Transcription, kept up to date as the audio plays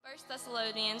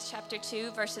Thessalonians chapter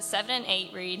 2, verses 7 and 8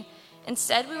 read,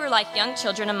 "Instead we were like young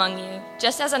children among you.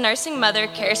 Just as a nursing mother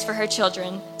cares for her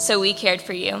children, so we cared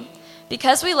for you.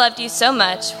 Because we loved you so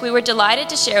much, we were delighted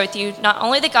to share with you not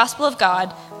only the gospel of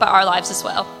God, but our lives as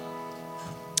well."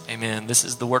 Amen. This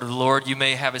is the word of the Lord. You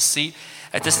may have a seat.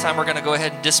 At this time, we're going to go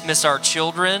ahead and dismiss our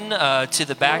children to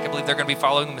the back. I believe they're going to be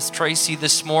following Miss Tracy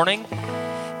this morning.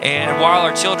 And while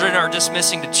our children are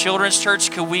dismissing to Children's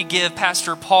Church, could we give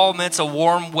Pastor Paul Mintz a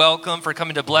warm welcome for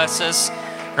coming to bless us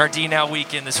in our DNow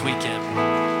weekend this weekend.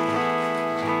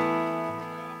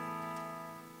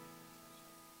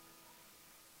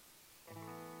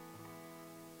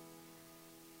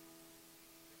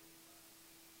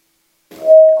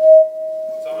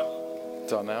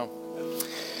 It's on now.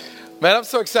 Man, I'm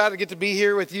so excited to get to be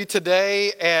here with you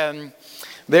today, and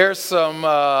there's some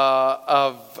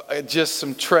just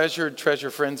some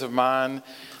treasured friends of mine.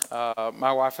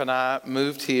 My wife and I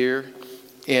moved here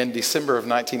in December of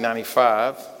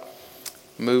 1995.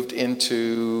 Moved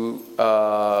into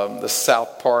the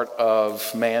south part of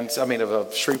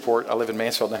Shreveport. I live in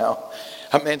Mansfield now.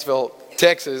 I'm Mansfield,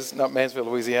 Texas, not Mansfield,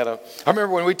 Louisiana. I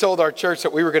remember when we told our church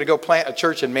that we were going to go plant a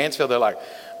church in Mansfield, they're like,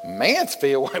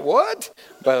 "Mansfield? What?"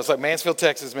 But it's like Mansfield,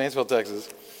 Texas.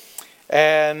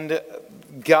 And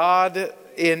God,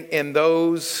 in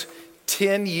those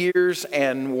 10 years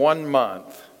and 1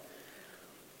 month,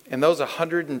 in those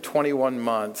 121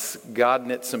 months, God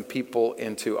knit some people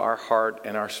into our heart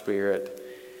and our spirit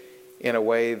in a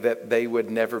way that they would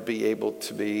never be able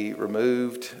to be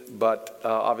removed. But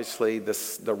obviously,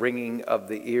 the ringing of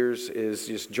the ears is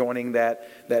just joining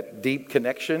that deep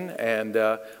connection. And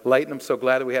Leighton, I'm so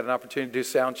glad that we had an opportunity to do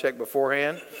sound check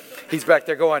beforehand. He's back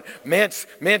there going,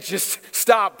 Mintz, just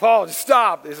stop, Paul, just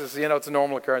stop. This is, it's a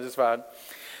normal occurrence, it's fine.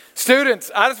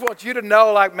 Students, I just want you to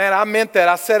know, man, I meant that.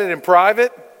 I said it in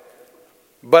private,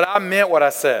 but I meant what I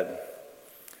said.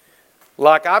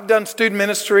 I've done student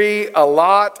ministry a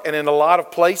lot and in a lot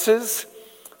of places.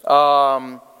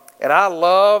 And I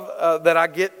love that I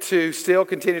get to still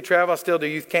continue to travel. I still do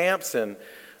youth camps and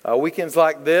weekends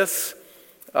like this.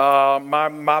 My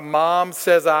mom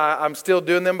says I'm still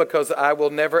doing them because I will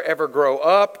never ever grow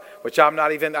up, which I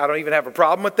don't even have a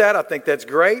problem with that. I think that's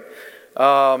great.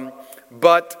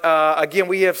 But again,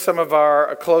 we have some of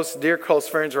our dear close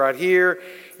friends right here.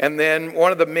 And then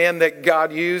one of the men that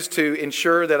God used to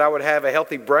ensure that I would have a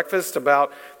healthy breakfast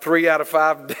about 3 out of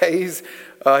 5 days.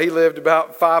 He lived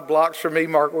about 5 blocks from me.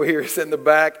 Mark Weir's in the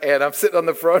back, and I'm sitting on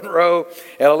the front row,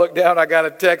 and I look down, I got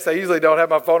a text. I usually don't have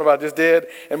my phone, but I just did.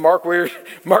 And Mark Weir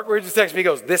just texted me, he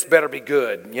goes, "This better be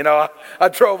good." I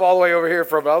drove all the way over here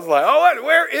from it. I was like, "Oh,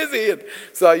 where is he?" And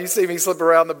so you see me slip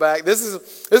around the back. This is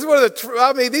one of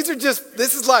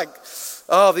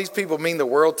these people mean the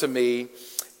world to me.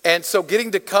 And so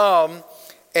getting to come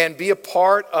and be a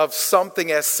part of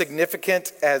something as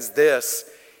significant as this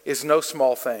is no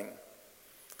small thing.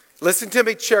 Listen to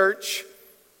me, church.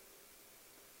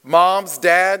 Moms,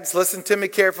 dads, listen to me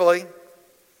carefully.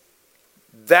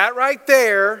 That right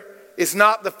there is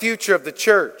not the future of the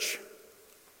church.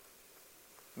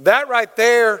 That right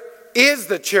there is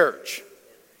the church.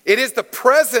 It is the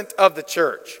present of the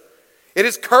church. It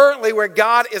is currently where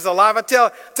God is alive. I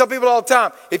tell people all the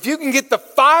time, if you can get the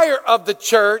fire of the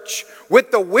church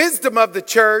with the wisdom of the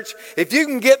church, if you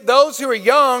can get those who are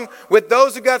young with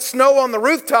those who got snow on the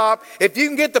rooftop, if you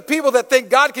can get the people that think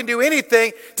God can do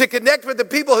anything to connect with the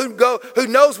people who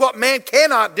knows what man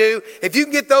cannot do, if you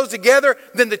can get those together,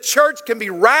 then the church can be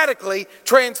radically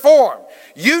transformed.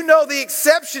 You know the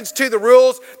exceptions to the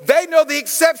rules. They know the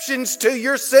exceptions to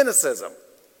your cynicism.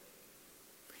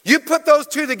 You put those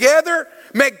two together,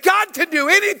 man, God can do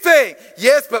anything.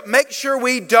 Yes, but make sure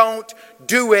we don't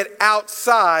do it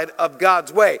outside of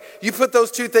God's way. You put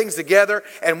those two things together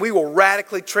and we will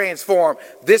radically transform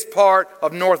this part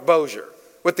of North Bossier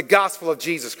with the gospel of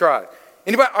Jesus Christ.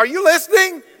 Anybody, are you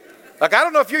listening? I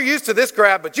don't know if you're used to this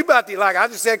crap, but you about to I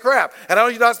just said crap. And I know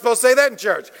you're not supposed to say that in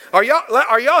church. Are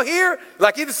y'all here?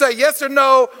 Either say yes or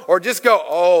no, or just go,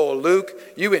 "Oh, Luke,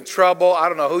 you in trouble. I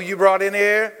don't know who you brought in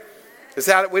here." This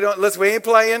is how we ain't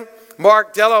playing.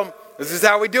 Mark, tell them this is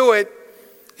how we do it.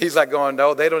 He's like going,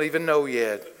 "No, they don't even know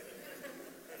yet."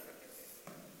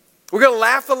 We're going to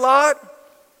laugh a lot,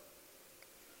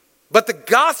 but the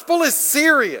gospel is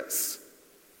serious.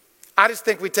 I just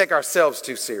think we take ourselves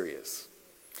too serious.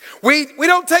 We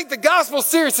don't take the gospel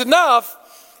serious enough,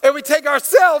 and we take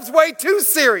ourselves way too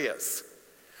serious.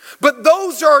 But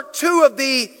those are two of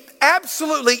the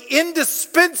absolutely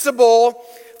indispensable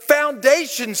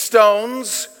foundation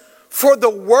stones for the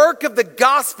work of the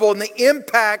gospel and the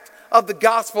impact of the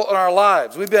gospel in our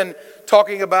lives. We've been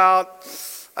talking about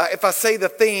if I say the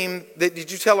theme,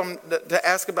 did you tell them to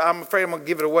ask about? I'm afraid I'm going to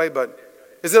give it away, but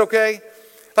is it okay?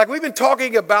 Like, we've been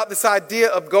talking about this idea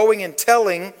of going and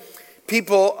telling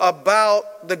people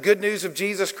about the good news of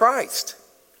Jesus Christ.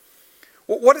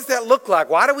 What does that look like?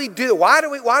 Why do we do it? Why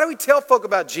do we tell folk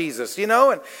about Jesus? You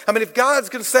know, and I mean, if God's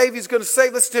going to save, He's going to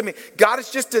save. Listen to me. God has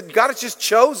just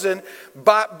chosen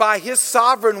by His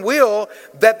sovereign will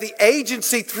that the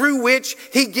agency through which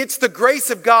He gets the grace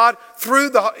of God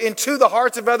into the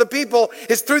hearts of other people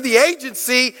is through the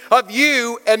agency of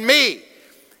you and me.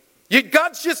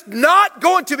 God's just not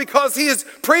going to, because He is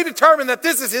predetermined that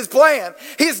this is His plan.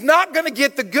 He is not going to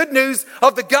get the good news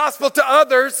of the gospel to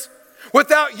others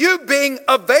without you being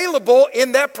available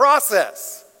in that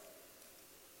process.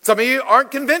 Some of you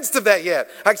aren't convinced of that yet.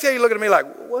 I can see you looking at me like,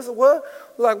 what?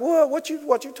 Like, what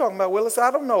you talking about, Willis?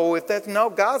 I don't know if that's, no,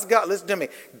 listen to me.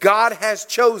 God has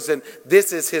chosen,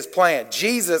 this is His plan.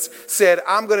 Jesus said,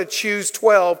 I'm going to choose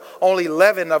 12, only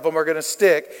 11 of them are going to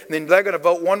stick. And then they're going to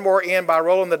vote one more in by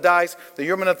rolling the dice. Then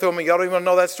you're going to throw me, y'all don't even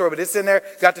know that story, but it's in there.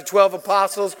 Got the 12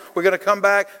 apostles. We're going to come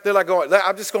back. They're like going,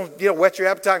 I'm just going to whet your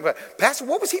appetite. But, Pastor,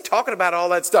 what was he talking about, all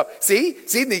that stuff? See,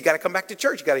 then you got to come back to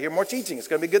church. You got to hear more teaching. It's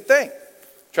going to be a good thing.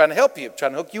 Trying to help you,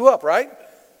 trying to hook you up, right?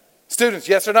 Students,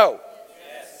 yes or no?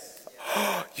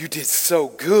 Oh, you did so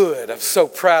good. I'm so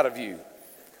proud of you.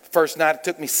 First night, it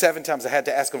took me 7 times. I had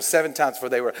to ask them 7 times before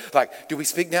they were like, do we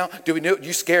speak now? Do we know?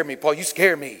 You scare me, Paul. You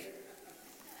scare me.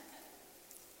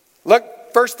 Look,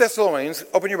 1 Thessalonians.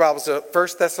 Open your Bibles to 1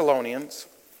 Thessalonians.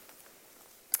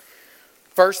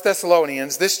 1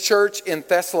 Thessalonians. This church in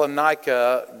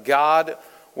Thessalonica, God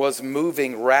was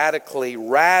moving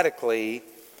radically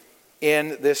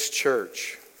in this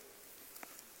church.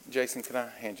 Jason, can I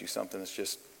hand you something that's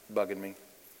just bugging me?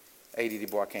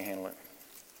 ADD, boy, I can't handle it.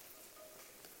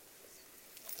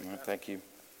 Thank you.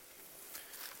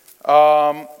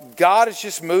 God is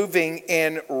just moving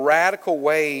in radical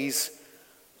ways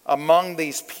among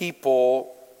these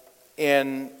people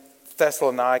in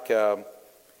Thessalonica,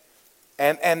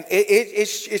 and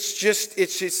it's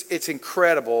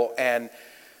incredible. And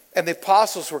the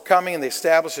apostles were coming and they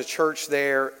established a church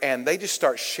there, and they just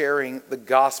start sharing the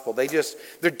gospel.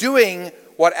 They're doing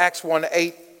what Acts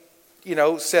 1:8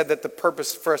 said that the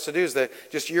purpose for us to do is that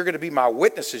you're going to be my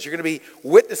witnesses. You're going to be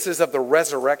witnesses of the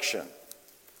resurrection.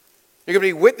 You're going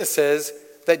to be witnesses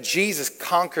that Jesus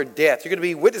conquered death. You're going to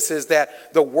be witnesses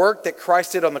that the work that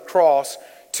Christ did on the cross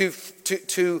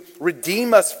to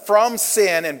redeem us from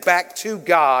sin and back to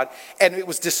God, and it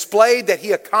was displayed that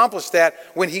He accomplished that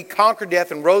when He conquered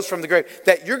death and rose from the grave,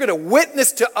 that you're going to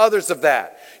witness to others of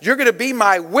that. You're going to be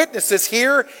my witnesses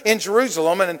here in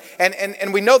Jerusalem.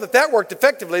 And we know that worked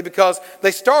effectively, because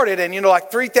they started, and like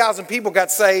 3,000 people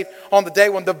got saved on the day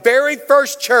when the very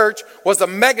first church was a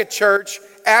mega church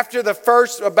after the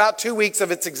first about 2 weeks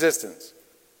of its existence.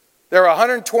 There were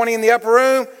 120 in the upper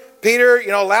room. Peter,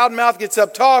 loudmouth, gets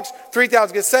up, talks.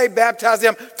 3,000 get saved, baptize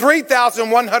them.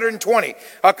 3,120.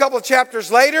 A couple of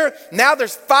chapters later, now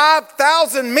there's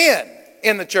 5,000 men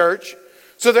in the church.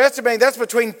 So they're estimating that's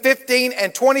between 15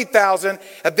 and 20,000.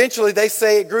 Eventually, they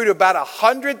say it grew to about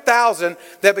 100,000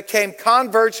 that became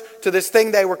converts to this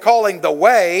thing they were calling the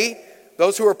Way.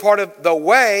 Those who were part of the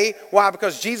Way. Why?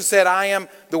 Because Jesus said, I am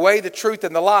the way, the truth,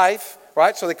 and the life.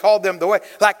 Right? So they called them the Way.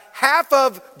 Like half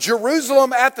of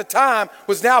Jerusalem at the time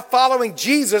was now following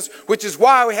Jesus, which is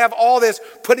why we have all this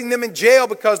putting them in jail,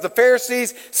 because the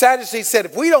Pharisees, Sadducees said,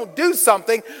 if we don't do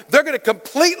something, they're going to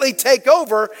completely take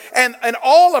over, and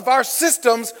all of our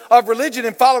systems of religion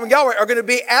and following Yahweh are going to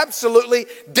be absolutely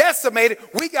decimated.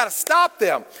 We got to stop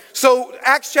them. So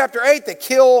Acts chapter 8, they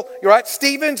kill,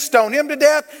 Stephen, stone him to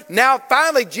death. Now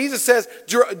finally Jesus says,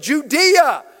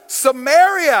 Judea,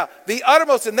 Samaria, the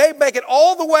uttermost, and they make it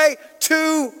all the way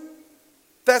to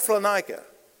Thessalonica.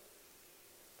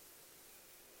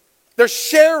 They're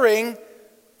sharing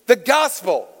the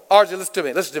gospel. RJ,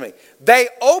 listen to me. They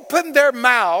opened their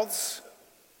mouths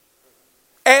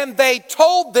and they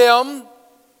told them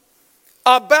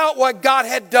about what God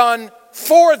had done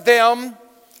for them,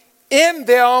 in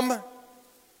them,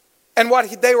 and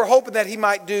what they were hoping that He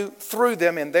might do through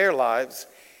them in their lives.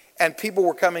 And people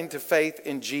were coming to faith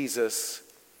in Jesus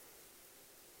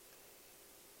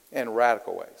in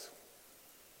radical ways.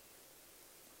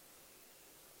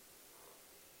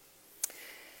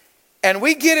 And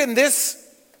we get in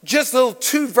this just little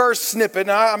 2-verse snippet.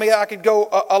 Now, I could go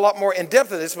a lot more in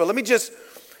depth of this, but let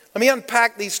me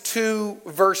unpack these 2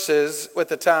 verses with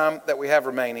the time that we have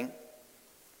remaining.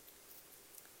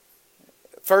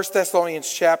 1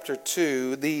 Thessalonians chapter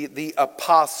 2, the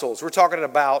apostles. We're talking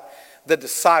about the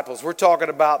disciples. We're talking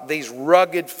about these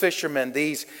rugged fishermen,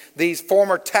 these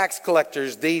former tax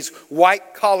collectors, these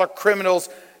white-collar criminals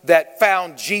that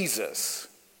found Jesus,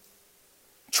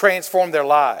 transformed their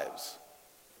lives.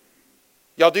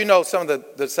 Y'all do know some of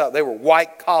they were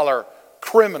white-collar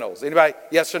criminals. Anybody?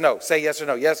 Yes or no? Say yes or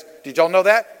no. Yes. Did y'all know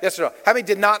that? Yes or no? How many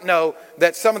did not know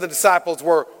that some of the disciples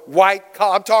were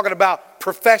white-collar? I'm talking about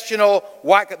professional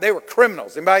white. They were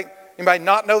criminals. Anybody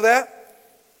not know that?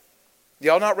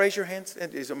 Y'all not raise your hands?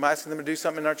 Am I asking them to do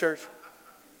something in our church?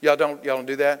 Y'all don't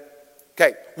do that?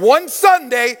 Okay. One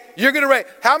Sunday, you're going to raise.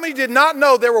 How many did not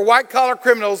know there were white-collar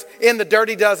criminals in the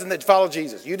dirty dozen that followed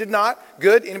Jesus? You did not?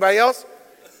 Good. Anybody else?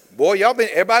 Boy,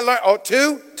 everybody learned. Oh,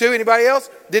 two. Anybody else?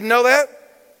 Didn't know that?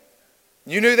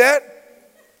 You knew that?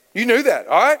 You knew that.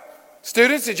 All right.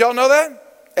 Students, did y'all know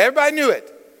that? Everybody knew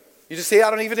it. You just see, I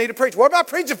don't even need to preach. What am I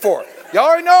preaching for? Y'all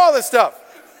already know all this stuff.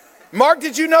 Mark,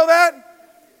 did you know that?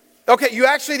 Okay, you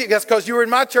actually did. That's because you were in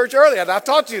my church earlier, and I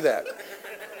taught you that.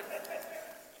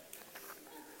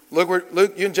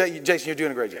 Luke, you and Jason, you're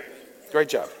doing a great job. Great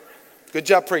job. Good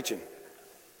job preaching.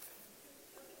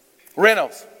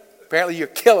 Reynolds, apparently you're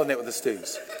killing it with the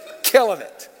students. Killing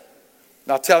it.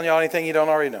 Not telling y'all anything you don't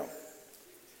already know.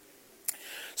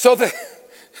 So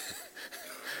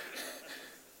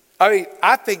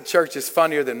I think church is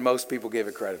funnier than most people give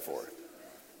it credit for.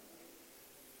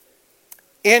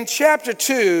 In chapter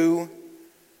 2,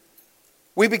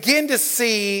 we begin to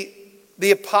see the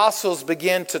apostles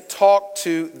begin to talk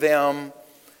to them,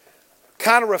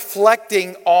 kind of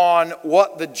reflecting on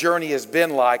what the journey has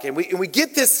been like. And we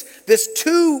get this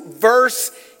 2-verse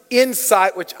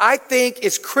insight, which I think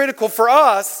is critical for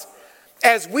us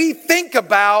as we think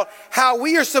about how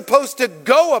we are supposed to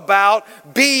go about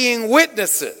being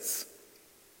witnesses.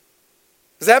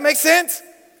 Does that make sense?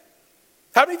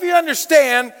 How many of you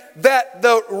understand that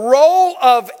the role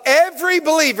of every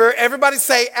believer, everybody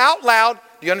say out loud,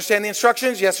 do you understand the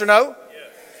instructions? Yes or no?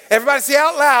 Yes. Everybody say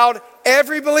out loud,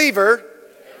 every believer.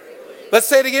 Let's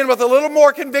say it again with a little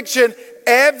more conviction.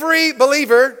 Every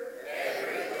believer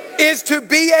is to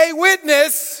be a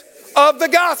witness of the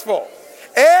gospel.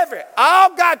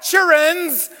 All God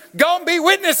children's gonna be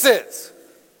witnesses.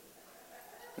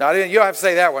 Now, you don't have to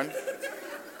say that one,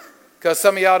 because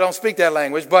some of y'all don't speak that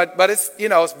language, but it's,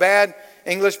 it's bad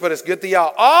English, but it's good to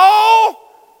y'all. All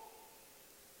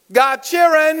God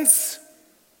children's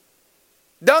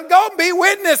done go be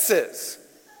witnesses.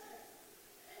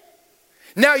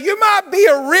 Now, you might be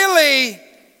a really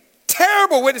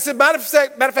terrible witness. Matter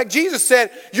of fact, Jesus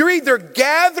said, you're either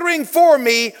gathering for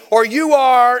me or you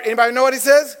are, anybody know what he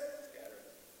says?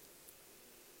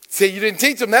 See, you didn't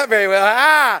teach them that very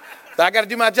well. I got to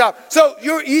do my job. So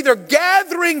you're either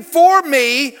gathering for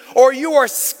me or you are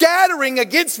scattering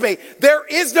against me. There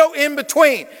is no in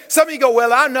between. Some of you go,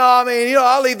 well,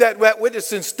 I'll leave that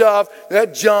witnessing stuff,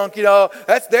 that junk,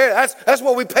 that's there. That's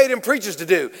what we pay them preachers to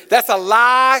do. That's a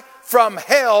lie from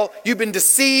hell. You've been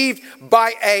deceived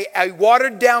by a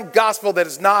watered down gospel that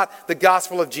is not the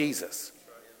gospel of Jesus.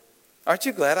 Aren't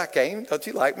you glad I came? Don't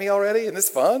you like me already? Isn't this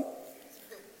fun?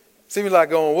 Seems like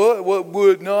going, what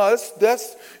would, no,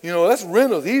 that's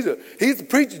Reynolds. He's the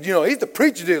preacher, he's the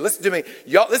preacher dude. Listen to me.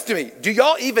 Y'all, listen to me. Do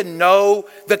y'all even know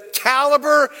the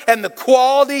caliber and the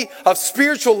quality of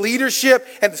spiritual leadership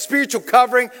and the spiritual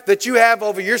covering that you have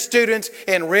over your students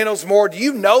in Reynolds Moore? Do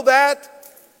you know that?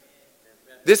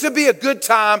 This would be a good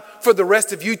time for the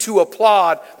rest of you to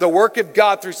applaud the work of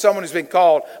God through someone who's been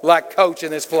called like Coach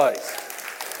in this place.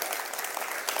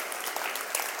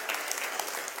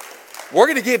 We're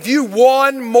going to give you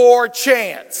one more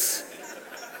chance.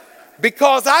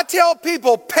 Because I tell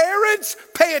people, parents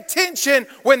pay attention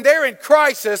when they're in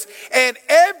crisis, and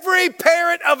every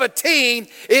parent of a teen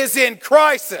is in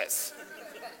crisis.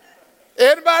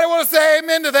 Anybody want to say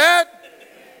amen to that?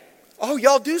 Oh,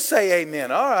 y'all do say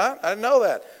amen. All right, I know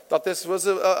that. Thought this was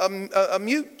a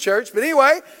mute church. But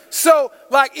anyway, so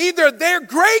like either they're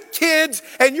great kids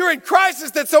and you're in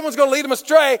crisis that someone's going to lead them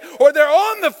astray, or they're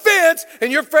on the fence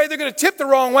and you're afraid they're going to tip the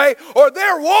wrong way, or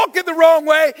they're walking the wrong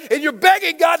way and you're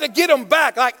begging God to get them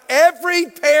back. Like every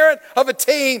parent of a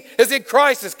teen is in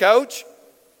crisis, Coach.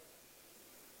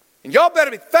 And y'all better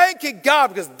be thanking God,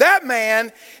 because that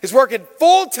man is working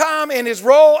full-time in his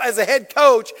role as a head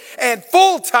coach and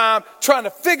full-time trying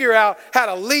to figure out how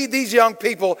to lead these young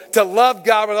people to love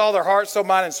God with all their heart, soul,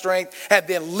 mind, and strength, and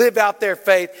then live out their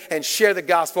faith and share the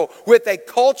gospel with a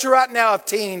culture right now of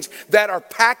teens that are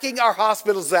packing our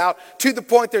hospitals out to the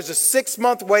point there's a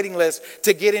 6-month waiting list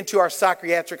to get into our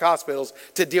psychiatric hospitals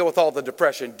to deal with all the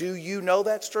depression. Do you know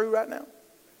that's true right now?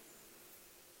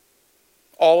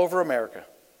 All over America.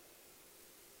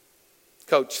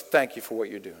 Coach, thank you for what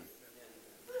you're doing.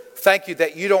 Thank you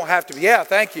that you don't have to be. Yeah,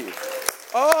 thank you.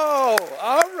 Oh,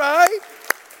 all right.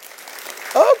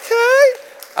 Okay.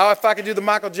 Oh, if I could do the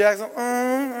Michael Jackson,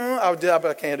 I would do it,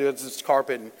 but I can't do it. It's just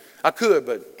carpet. And I could,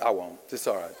 but I won't. It's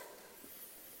all right.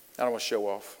 I don't want to show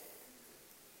off.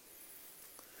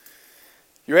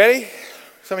 You ready?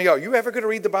 Some of you go, you ever going to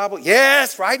read the Bible?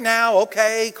 Yes, right now.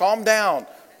 Okay, calm down.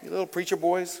 You little preacher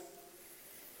boys.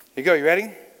 Here you go. You ready?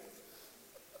 1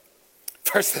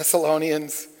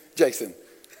 Thessalonians. Jason.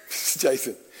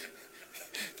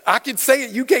 I can say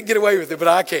it. You can't get away with it, but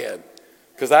I can.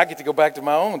 Because I get to go back to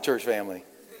my own church family.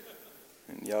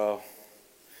 And y'all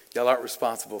aren't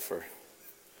responsible for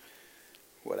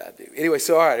what I do. Anyway,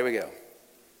 so all right, here we go.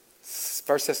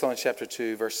 1 Thessalonians chapter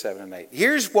 2, verse 7 and 8.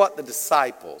 Here's what the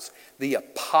disciples, the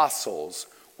apostles,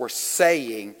 were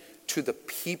saying to the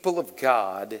people of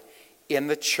God in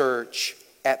the church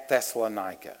at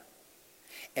Thessalonica.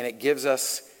 And it gives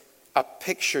us a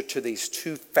picture to these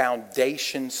two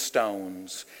foundation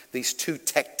stones, these two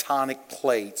tectonic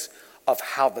plates of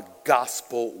how the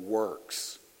gospel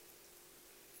works.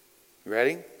 You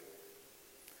ready?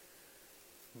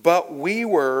 But we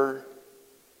were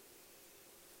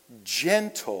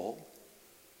gentle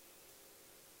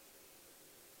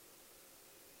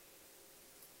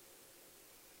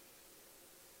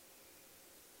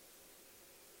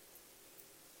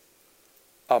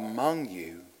among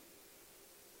you.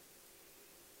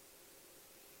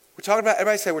 We're talking about,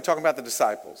 everybody say we're talking about the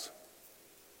disciples.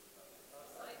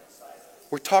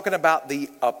 We're talking about the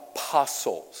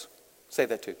apostles. Say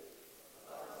that too.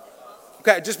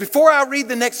 Okay, just before I read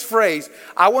the next phrase,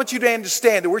 I want you to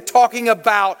understand that we're talking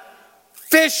about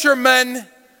fishermen,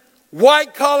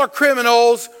 white-collar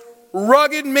criminals,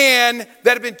 rugged men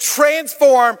that have been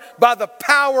transformed by the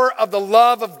power of the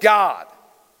love of God.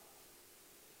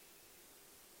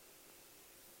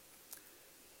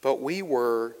 But we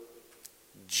were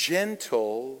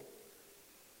gentle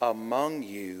among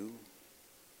you,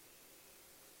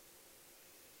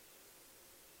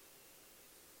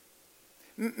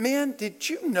 men, did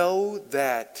you know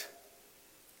that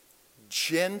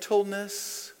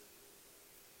gentleness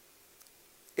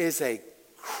is a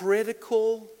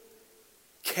critical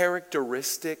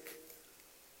characteristic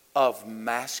of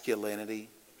masculinity?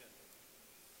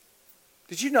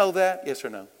 Did you know that? Yes or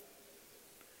no?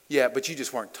 Yeah, but you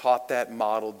just weren't taught that,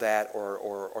 modeled that,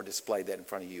 or displayed that in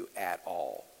front of you at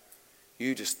all.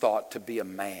 You just thought to be a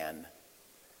man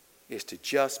is to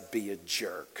just be a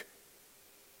jerk.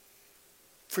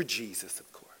 For Jesus,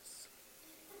 of course.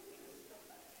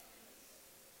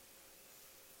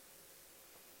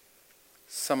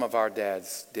 Some of our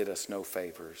dads did us no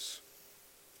favors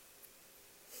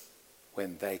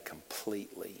when they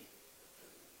completely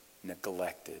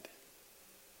neglected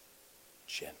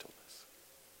gentleness.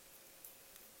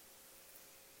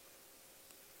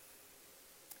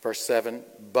 Verse 7,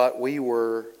 but we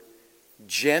were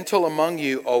gentle among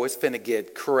you. Oh, it's finna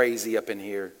get crazy up in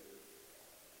here.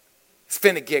 It's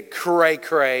finna get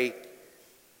cray-cray.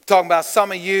 Talking about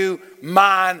some of you,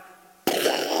 mind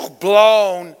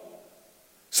blown.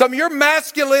 Some of your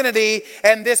masculinity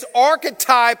and this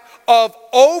archetype of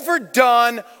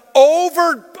overdone,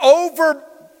 over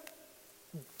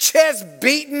chest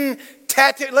beaten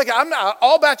tattoo. Look, I'm not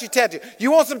all about your tattoo.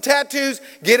 You want some tattoos?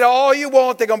 Get all you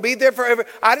want. They're going to be there forever.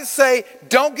 I just say,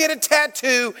 don't get a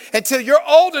tattoo until you're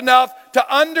old enough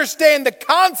to understand the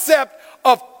concept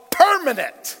of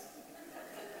permanent.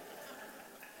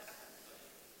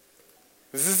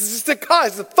 This is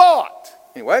just a thought.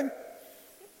 Anyway.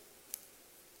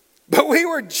 But we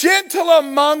were gentle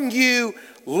among you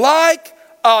like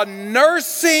a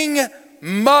nursing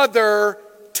mother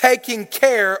taking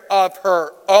care of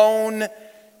her own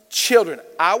children.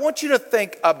 I want you to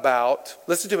think about,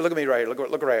 listen to me, look at me right here,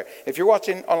 look right here. If you're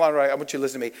watching online right, I want you to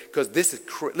listen to me because this is,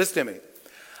 listen to me.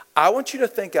 I want you to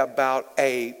think about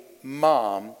a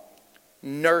mom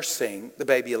nursing the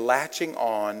baby, latching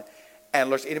on,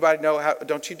 and anybody know how,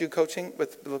 don't you do coaching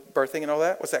with birthing and all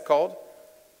that? What's that called?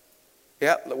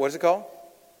 Yeah, what is it called?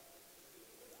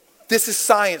 This is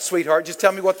science, sweetheart. Just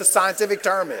tell me what the scientific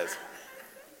term is.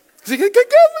 I don't know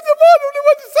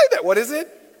what to say that. What is it?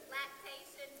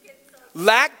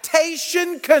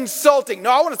 Lactation consulting.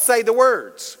 No, I want to say the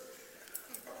words.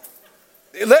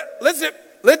 Listen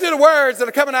to the words that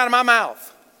are coming out of my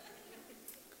mouth.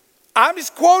 I'm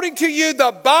just quoting to you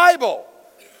the Bible.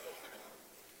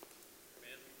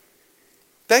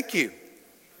 Thank you.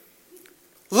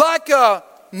 Like a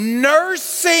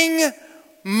nursing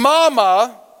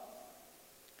mama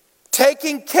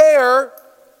taking care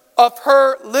of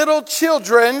her little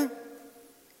children,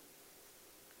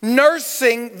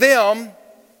 nursing them,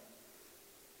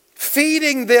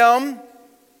 feeding them,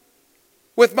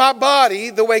 with my body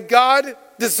the way God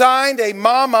designed a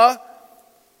mama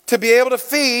to be able to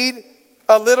feed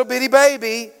a little bitty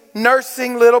baby,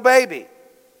 nursing little baby.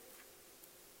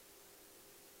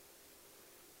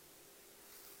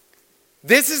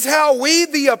 This is how we,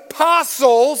 the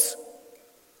apostles,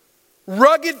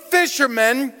 rugged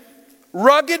fishermen,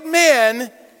 rugged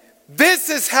men, this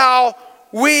is how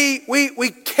we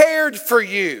cared for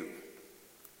you.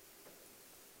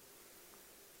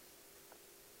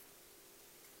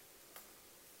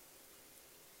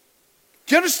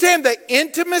 Do you understand the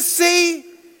intimacy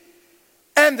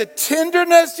and the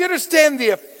tenderness? Do you understand the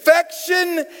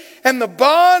affection and the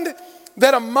bond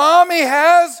that a mommy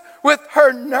has with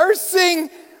her nursing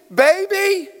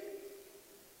baby?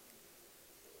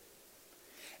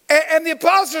 And the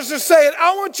apostles are saying,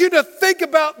 I want you to think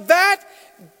about that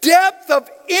depth of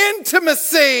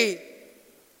intimacy.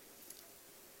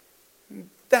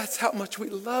 That's how much we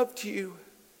loved you.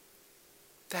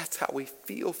 That's how we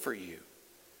feel for you.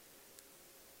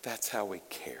 That's how we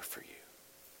care for you.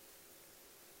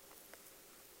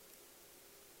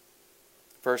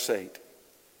 Verse 8.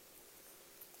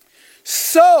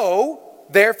 So,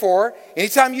 therefore,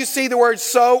 anytime you see the word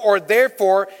so or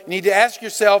therefore, you need to ask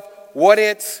yourself what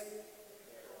it's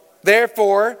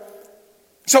therefore.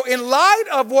 So in light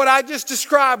of what I just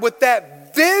described with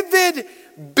that vivid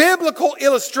biblical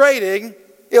illustration,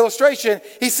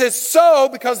 he says, so,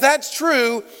 because that's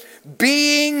true,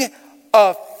 being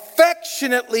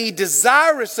affectionately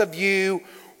desirous of you,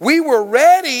 we were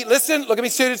ready. Listen, look at me,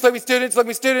 students, look at me, students, look at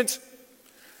me, students.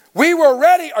 We were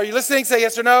ready. Are you listening? Say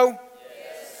yes or no.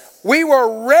 Yes. We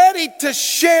were ready to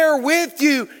share with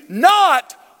you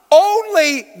not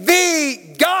only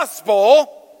the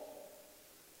gospel.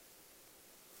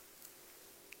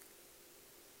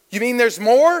 You mean there's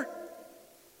more?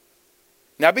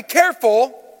 Now be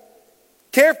careful.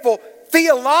 Careful.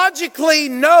 Theologically,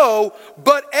 no,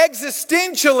 but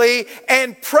existentially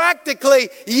and practically,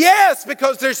 yes,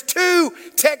 because there's two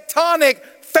tectonic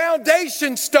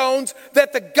foundation stones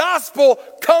that the gospel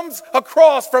comes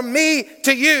across from me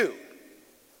to you.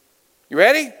 You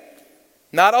ready?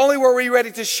 Not only were we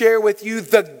ready to share with you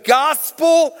the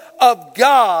gospel of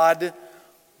God,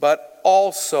 but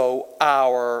also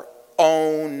our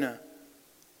own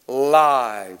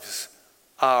lives,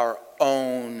 our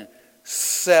own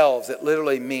selves. It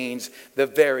literally means the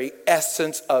very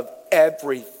essence of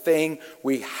everything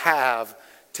we have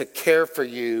to care for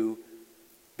you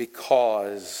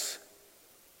because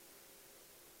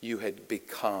you had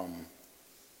become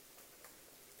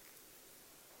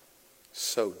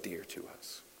so dear to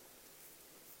us.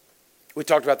 We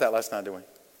talked about that last night, didn't we?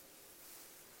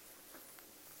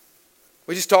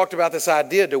 We just talked about this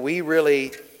idea. Do we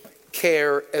really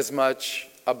care as much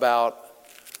about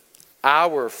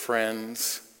our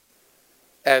friends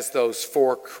as those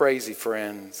four crazy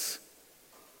friends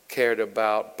cared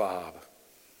about Bob?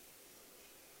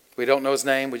 We don't know his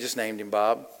name. We just named him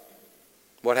Bob.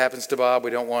 What happens to Bob?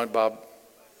 We don't want Bob.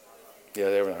 Yeah,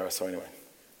 there we are. So anyway.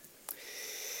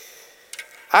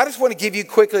 I just want to give you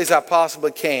quickly as I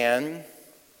possibly can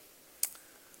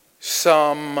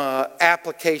some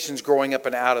applications growing up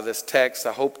and out of this text.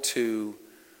 I hope to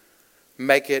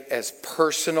make it as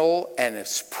personal and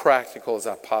as practical as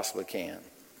I possibly can.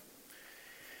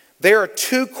 There are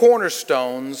two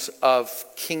cornerstones of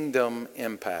kingdom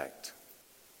impact.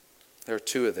 There are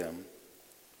two of them.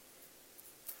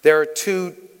 There are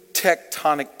two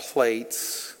tectonic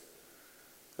plates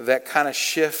that kind of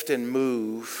shift and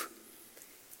move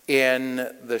in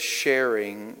the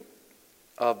sharing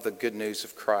of the good news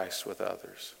of Christ with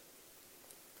others.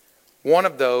 One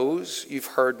of those, you've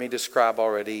heard me describe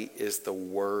already, is the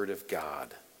Word of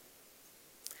God.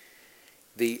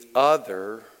 The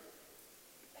other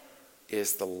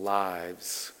is the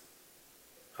lives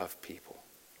of people.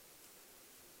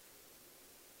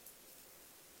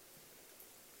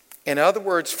 In other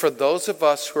words, for those of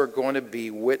us who are going to be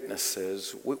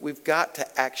witnesses, we've got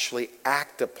to actually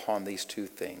act upon these two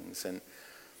things. And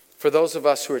for those of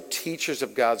us who are teachers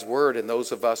of God's Word and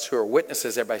those of us who are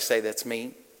witnesses, everybody say, that's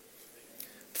me.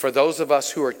 For those of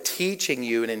us who are teaching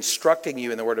you and instructing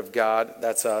you in the Word of God,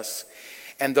 that's us.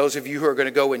 And those of you who are going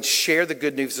to go and share the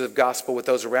good news of the gospel with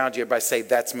those around you, everybody say,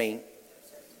 that's me.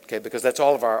 Okay, because that's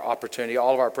all of our opportunity,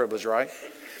 all of our privilege, right?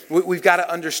 We've got to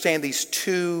understand these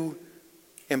two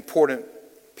important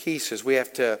pieces. We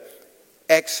have to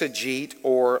exegete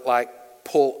or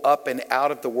pull up and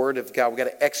out of the Word of God. We've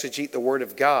got to exegete the Word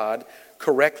of God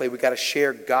correctly. We've got to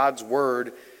share God's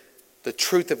Word, the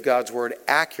truth of God's Word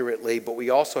accurately, but we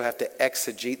also have to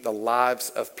exegete the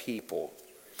lives of people.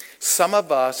 Some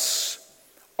of us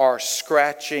are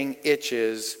scratching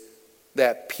itches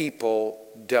that people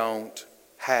don't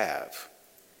have.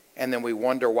 And then we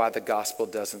wonder why the gospel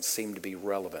doesn't seem to be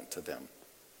relevant to them.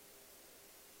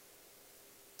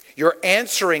 You're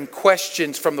answering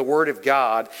questions from the Word of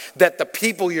God that the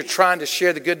people you're trying to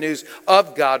share the good news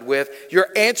of God with, you're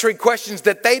answering questions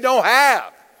that they don't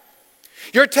have.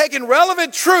 You're taking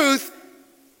relevant truth,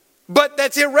 but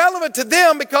that's irrelevant to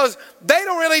them because they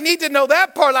don't really need to know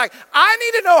that part. Like, I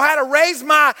need to know how to raise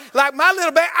my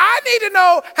little baby. I need to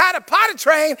know how to potty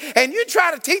train, and you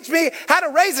try to teach me how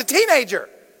to raise a teenager.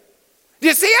 Do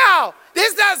you see how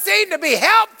this doesn't seem to be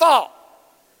helpful?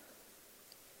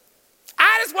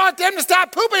 I just want them to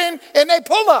stop pooping and they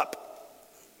pull up.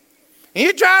 And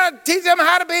you try to teach them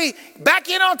how to be back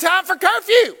in on time for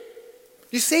curfew.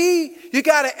 You see, you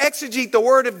got to exegete the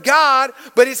Word of God,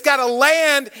 but it's got to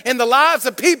land in the lives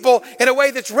of people in a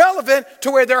way that's relevant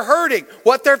to where they're hurting,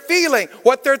 what they're feeling,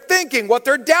 what they're thinking, what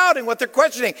they're doubting, what they're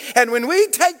questioning. And when we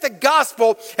take the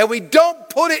gospel and we don't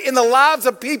put it in the lives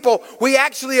of people, we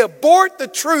actually abort the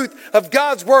truth of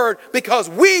God's Word because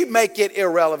we make it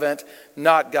irrelevant,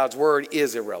 not God's Word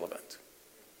is irrelevant.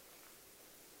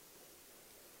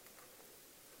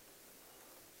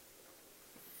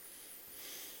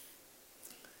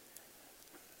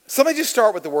 So let me just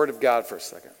start with the Word of God for a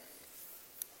second.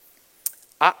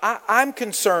 I'm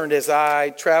concerned as I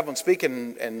travel and speak,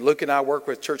 and Luke and I work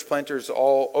with church planters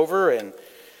all over, and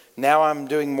now I'm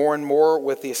doing more and more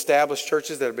with the established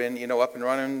churches that have been, up and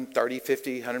running 30,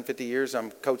 50, 150 years.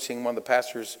 I'm coaching one of the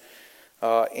pastors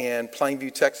in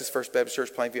Plainview, Texas, First Baptist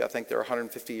Church, Plainview. I think they're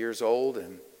 150 years old.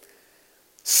 And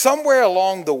somewhere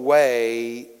along the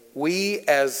way, we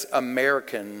as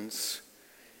Americans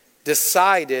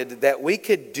decided that we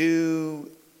could do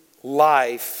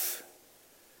life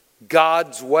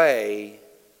God's way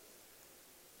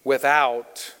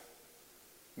without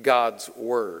God's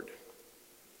Word.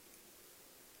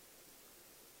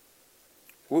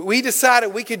 We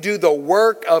decided we could do the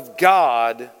work of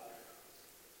God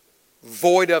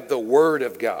void of the Word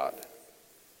of God.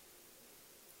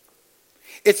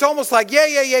 It's almost like,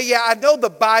 yeah, I know the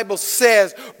Bible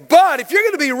says, but if you're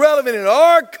going to be relevant in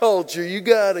our culture, you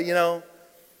got to,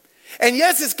 And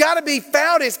yes, it's got to be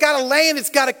found, it's got to land,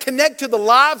 it's got to connect to the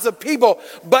lives of people,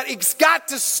 but it's got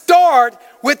to start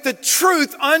with the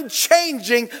truth,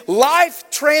 unchanging,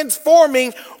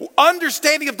 life-transforming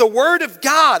understanding of the Word of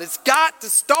God. It's got to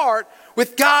start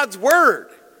with God's Word.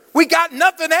 We got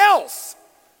nothing else.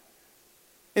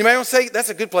 Anybody want to say, that's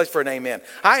a good place for an amen.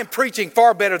 I am preaching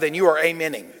far better than you are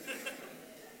amening.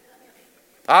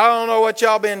 I don't know what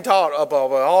y'all been taught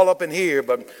all up in here,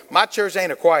 but my church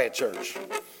ain't a quiet church.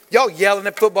 Y'all yelling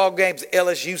at football games,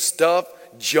 LSU stuff,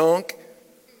 junk.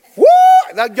 Woo!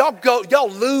 Now y'all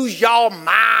lose y'all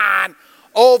mind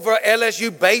over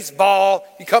LSU baseball.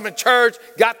 You come to church,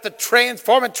 got the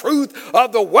transforming truth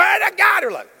of the Word of God.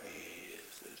 You're like,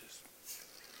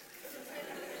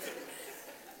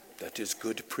 that is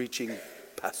good preaching,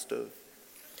 Pastor.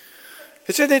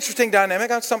 It's an interesting dynamic.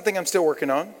 That's something I'm still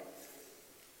working on.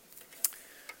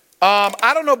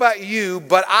 I don't know about you,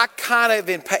 but I kind of,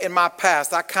 in my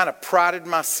past, I kind of prided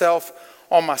myself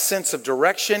on my sense of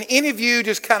direction. Any of you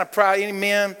just kind of pride, any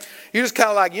men, you just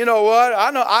kind of like, you know what? I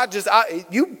know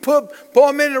you put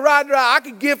me in the right direction. I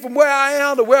could get from where I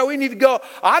am to where we need to go.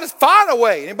 I just find a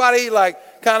way. Anybody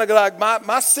like kind of like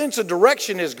my sense of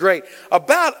direction is great.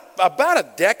 About a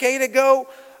decade ago,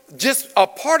 just a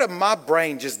part of my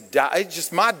brain just died. It's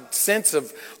just my sense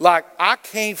of like I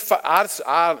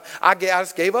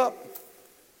just gave up.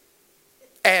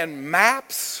 And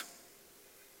maps,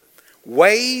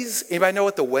 Waze. Anybody know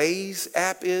what the Waze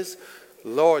app is?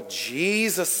 Lord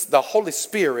Jesus, the Holy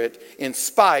Spirit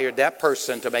inspired that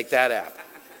person to make that app.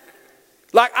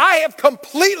 Like I have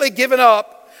completely given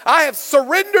up. I have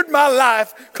surrendered my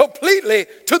life completely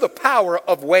to the power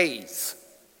of Waze.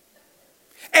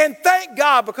 And thank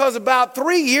God, because about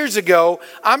 3 years ago,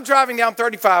 I'm driving down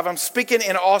 35. I'm speaking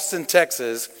in Austin,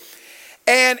 Texas.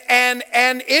 And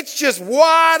it's just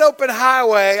wide open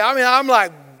highway. I mean, I'm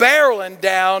like barreling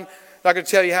down. I'm not going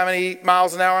to tell you how many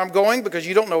miles an hour I'm going because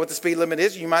you don't know what the speed limit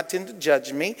is. You might tend to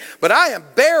judge me. But I am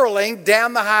barreling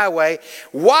down the highway,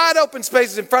 wide open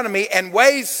spaces in front of me. And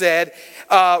Waze said,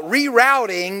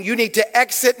 rerouting, you need to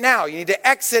exit now. You need to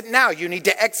exit now. You need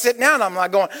to exit now. And I'm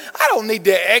like going, I don't need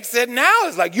to exit now.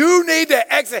 It's like, you need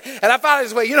to exit. And I finally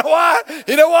just went, you know what?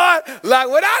 Like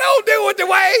when I don't do what the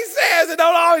Waze says, it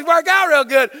don't always work out real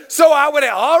good. So I went,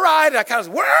 all right. And I kind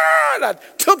of, I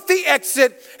took the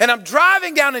exit and I'm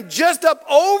driving down and just up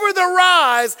over the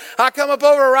rise, I come up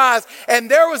over a rise, and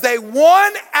there was a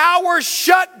 1 hour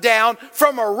shutdown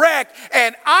from a wreck,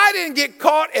 and I didn't get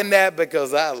caught in that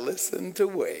because I listened to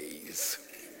Waze.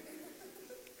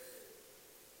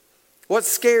 What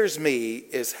scares me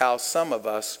is how some of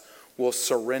us will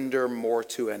surrender more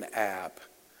to an app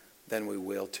than we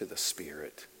will to the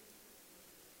Spirit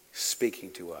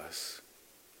speaking to us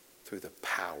through the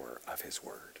power of His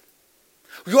Word.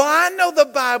 Well, I know the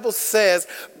Bible says,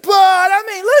 but I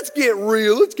mean, let's get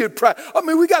real. Let's get practical. I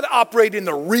mean, we got to operate in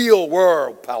the real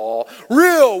world, Paul.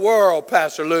 Real world,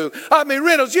 Pastor Lou. I mean,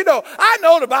 Reynolds, I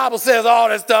know the Bible says all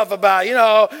this stuff about,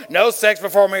 no sex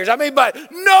before marriage. I mean, but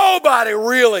nobody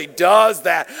really does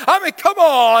that. I mean, come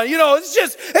on. We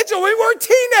were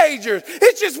teenagers.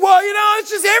 It's just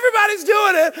everybody's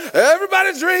doing it.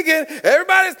 Everybody's drinking.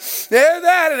 Everybody's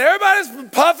that, and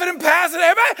everybody's puffing and passing.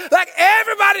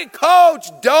 Everybody, coach.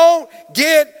 Don't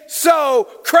get so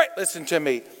crazy. Listen to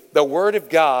me. The Word of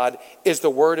God is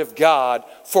the Word of God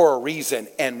for a reason.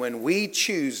 And when we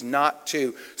choose not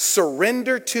to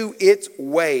surrender to its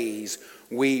ways,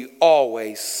 we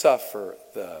always suffer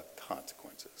the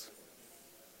consequences.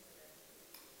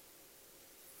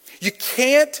 You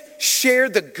can't share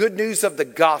the good news of the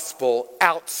gospel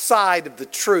outside of the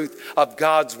truth of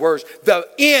God's words. The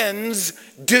ends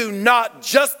do not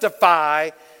justify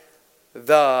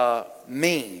the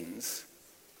means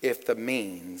if the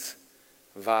means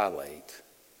violate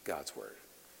God's word.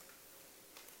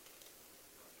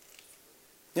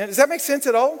 Does that make sense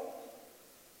at all?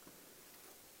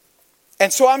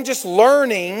 And so I'm just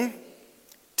learning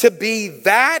to be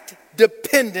that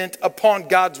dependent upon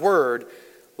God's word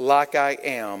like I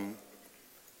am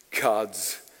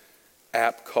God's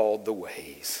app called The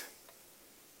Ways.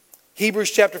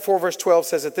 Hebrews chapter 4 verse 12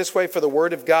 says it this way, for the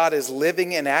word of God is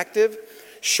living and active,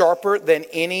 sharper than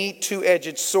any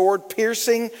two-edged sword,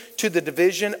 piercing to the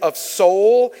division of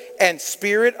soul and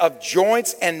spirit, of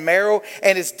joints and marrow,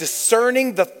 and is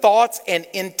discerning the thoughts and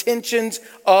intentions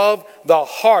of the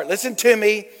heart. Listen to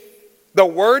me. The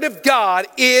Word of God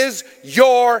is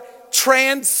your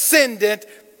transcendent,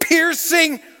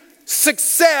 piercing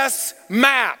success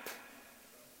map.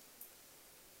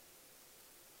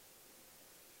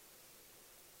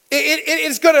 It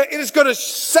is going to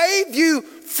save you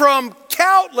from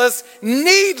countless,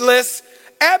 needless,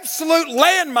 absolute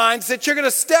landmines that you're going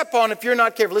to step on if you're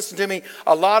not careful. Listen to me.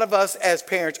 A lot of us as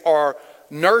parents are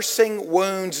nursing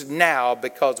wounds now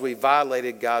because we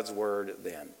violated God's word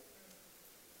then.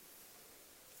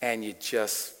 And you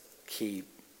just keep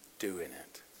doing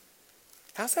it.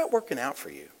 How's that working out for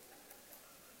you?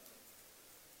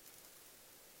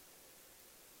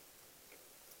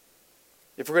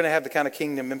 If we're going to have the kind of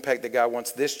kingdom impact that God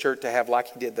wants this church to have, like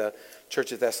He did the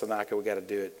church of Thessalonica, we got to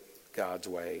do it God's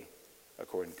way,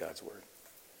 according to God's word.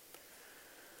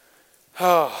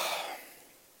 Oh,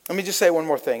 let me just say one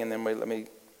more thing, and then let me.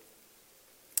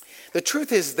 The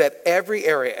truth is that every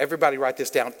area, everybody write this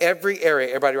down. Every area,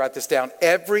 everybody write this down.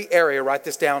 Every area, write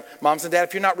this down. Moms and Dad,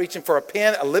 if you're not reaching for a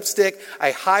pen, a lipstick,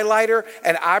 a highlighter,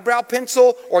 an eyebrow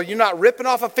pencil, or you're not ripping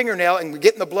off a fingernail and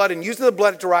getting the blood and using the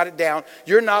blood to write it down,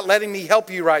 you're not letting me help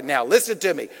you right now. Listen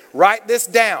to me. Write this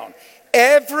down.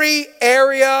 Every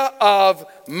area of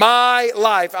my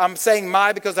life, I'm saying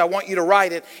my because I want you to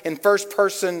write it in first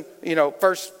person,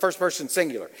 first person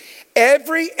singular.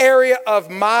 Every area of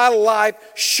my life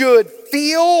should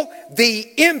feel the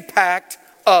impact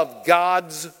of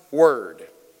God's word.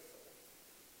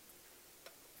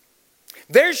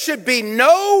 There should be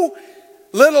no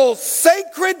little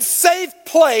sacred, safe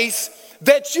place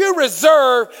that you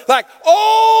reserve, like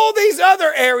all these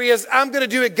other areas, I'm going to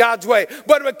do it God's way.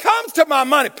 But when it comes to my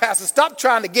money, Pastor, stop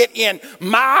trying to get in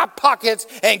my pockets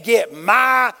and get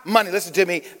my money. Listen to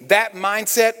me. That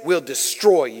mindset will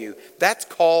destroy you. That's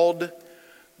called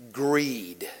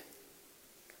greed.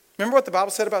 Remember what the Bible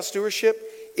said about stewardship?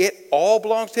 It all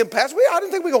belongs to Him. Pastor, I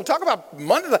didn't think we were going to talk about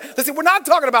money. Listen, we're not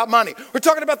talking about money. We're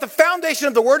talking about the foundation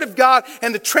of the Word of God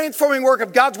and the transforming work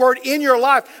of God's Word in your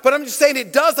life. But I'm just saying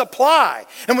it does apply.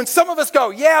 And when some of us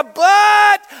go, yeah, but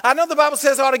I know the Bible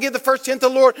says I ought to give the first tenth to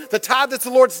the Lord. The tithe that's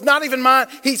the Lord's, not even mine.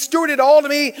 He stewarded all to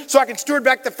me so I can steward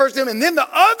back the first tenth. And then the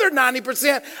other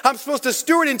 90% I'm supposed to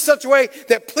steward in such a way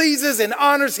that pleases and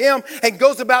honors Him and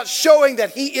goes about showing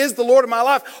that He is the Lord of my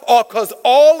life. Because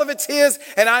all of it's His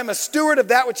and I'm a steward of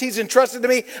that which He's entrusted to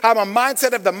me. I'm the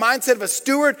mindset of a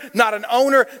steward, not an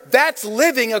owner. That's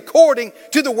living according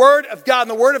to the Word of God. And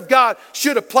the Word of God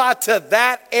should apply to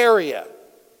that area.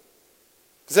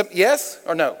 Is that yes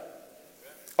or no?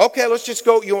 Okay, let's just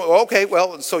go.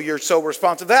 So you're so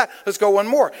responsive to that. Let's go one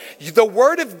more. The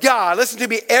Word of God, listen to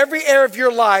me, every area of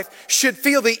your life should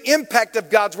feel the impact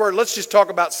of God's Word. Let's just talk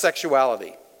about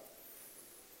sexuality.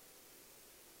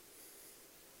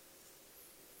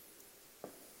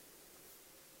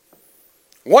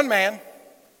 One man,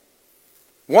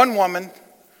 one woman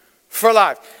for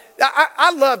life.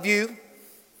 I love you.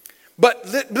 But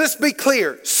let's be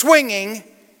clear, swinging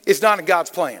is not in God's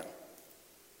plan.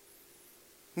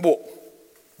 Well,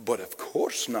 but of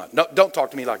course not. No, don't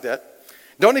talk to me like that.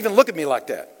 Don't even look at me like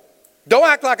that. Don't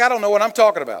act like I don't know what I'm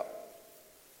talking about.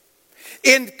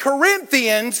 In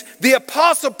Corinthians, the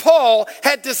Apostle Paul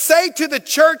had to say to the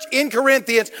church in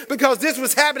Corinthians, because this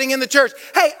was happening in the church,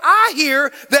 hey, I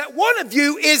hear that one of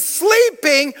you is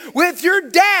sleeping with your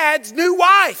dad's new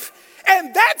wife.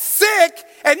 And that's sick,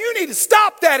 and you need to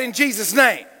stop that in Jesus'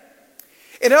 name.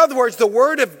 In other words, the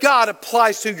word of God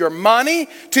applies to your money,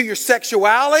 to your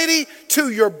sexuality, to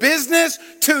your business,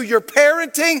 to your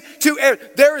parenting.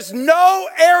 There is no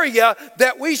area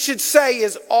that we should say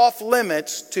is off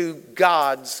limits to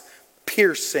God's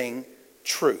piercing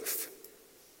truth.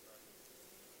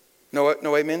 No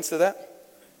amens to that?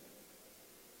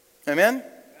 Amen?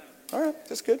 All right,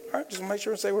 that's good. All right, just make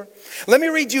sure and say a word. Let me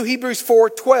read you Hebrews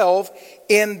 4:12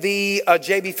 in the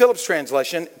J.B. Phillips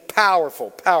translation.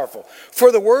 Powerful, powerful.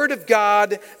 For the word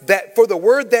that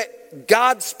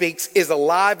God speaks is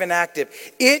alive and active.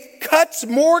 It cuts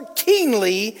more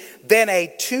keenly than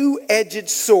a two-edged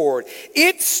sword.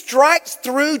 It strikes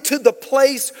through to the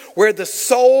place where the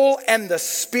soul and the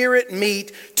spirit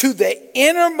meet, to the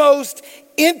innermost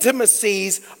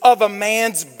intimacies of a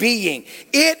man's being.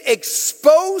 It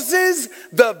exposes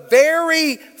the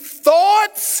very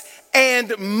thoughts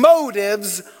and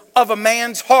motives of a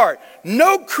man's heart.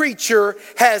 No creature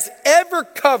has ever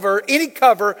any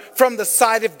cover from the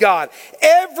sight of God.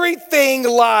 Everything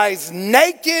lies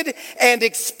naked and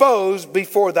exposed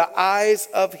before the eyes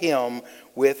of him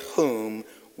with whom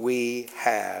we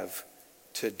have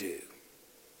to do.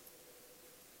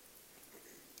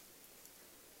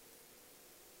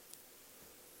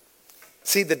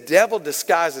 See, the devil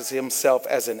disguises himself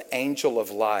as an angel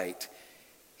of light.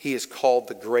 He is called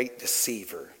the great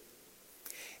deceiver.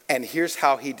 And here's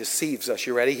how he deceives us.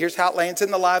 You ready? Here's how it lands in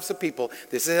the lives of people.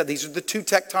 These are the two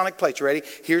tectonic plates. You ready?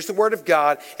 Here's the word of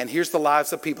God, and here's the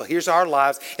lives of people. Here's our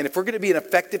lives. And if we're going to be an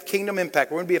effective kingdom impact,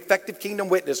 we're going to be an effective kingdom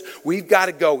witness, we've got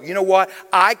to go, you know what?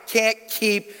 I can't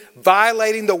keep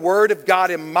violating the word of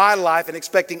God in my life and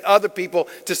expecting other people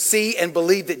to see and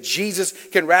believe that Jesus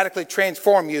can radically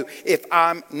transform you if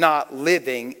I'm not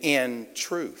living in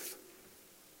truth.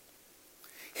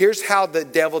 Here's how the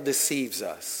devil deceives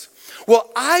us.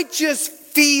 Well, I just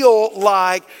feel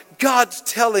like God's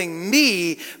telling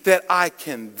me that I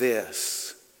can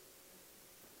this.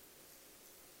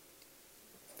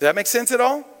 Does that make sense at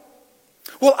all?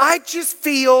 Well, I just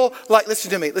feel like, listen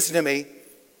to me.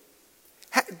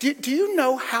 Do you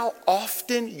know how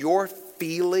often your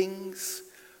feelings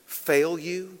fail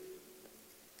you?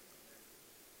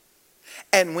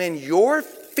 And when your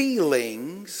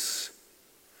feelings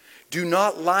do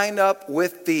not line up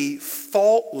with the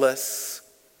faultless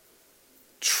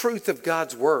truth of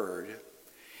God's word,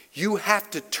 you have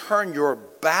to turn your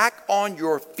back on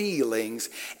your feelings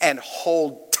and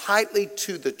hold tightly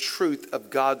to the truth of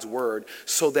God's word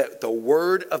so that the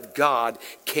word of God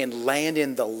can land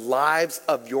in the lives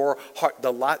of your heart,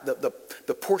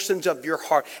 the portions of your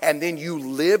heart, and then you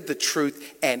live the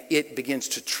truth and it begins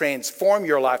to transform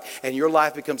your life, and your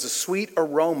life becomes a sweet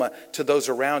aroma to those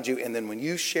around you. And then when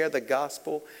you share the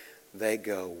gospel, they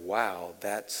go, wow,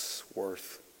 that's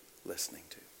worth listening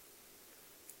to.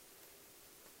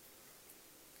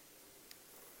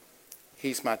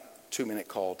 He's my 2-minute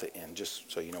call to end,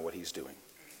 just so you know what he's doing.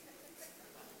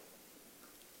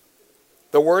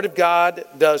 The Word of God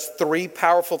does 3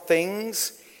 powerful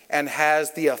things and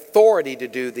has the authority to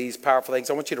do these powerful things.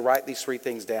 I want you to write these 3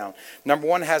 things down. Number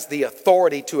 1, has the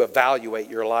authority to evaluate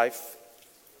your life.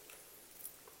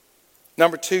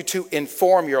 Number 2, to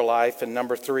inform your life. And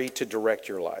number 3, to direct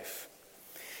your life.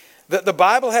 The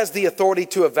Bible has the authority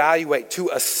to evaluate, to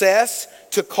assess,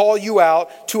 to call you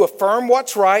out, to affirm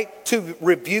what's right, to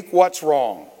rebuke what's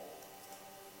wrong.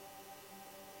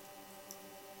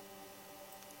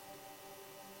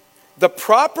 The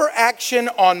proper action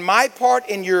on my part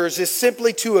and yours is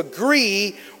simply to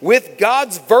agree with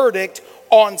God's verdict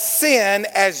on sin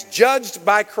as judged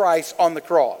by Christ on the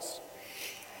cross.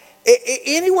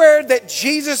 Anywhere that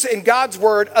Jesus in God's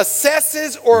word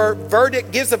assesses or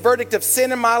gives a verdict of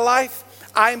sin in my life,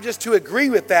 I am just to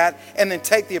agree with that and then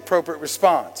take the appropriate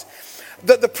response.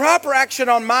 The proper action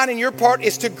on mine and your part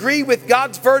is to agree with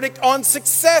God's verdict on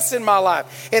success in my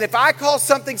life. And if I call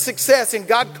something success and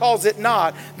God calls it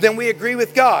not, then we agree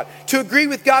with God. To agree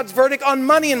with God's verdict on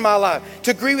money in my life.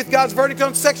 To agree with God's verdict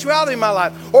on sexuality in my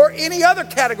life. Or any other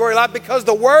category of life, because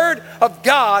the Word of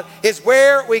God is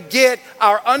where we get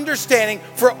our understanding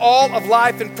for all of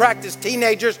life and practice.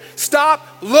 Teenagers, stop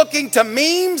looking to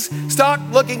memes. Stop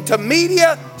looking to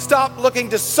media. Stop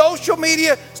looking to social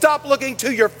media. Stop looking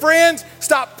to your friends.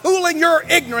 Stop pooling your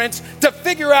ignorance to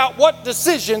figure out what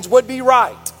decisions would be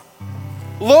right.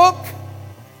 Look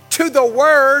to the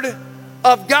Word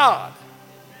of God.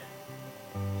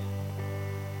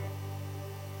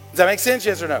 Does that make sense?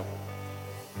 Yes or no?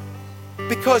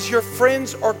 Because your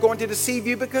friends are going to deceive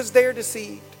you because they're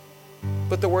deceived.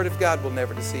 But the Word of God will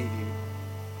never deceive you.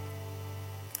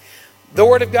 The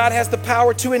Word of God has the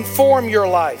power to inform your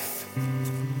life.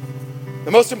 The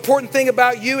most important thing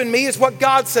about you and me is what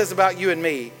God says about you and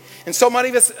me. And so many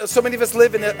of us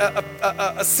live in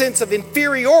a sense of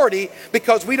inferiority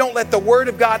because we don't let the Word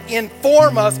of God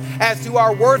inform us as to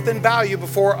our worth and value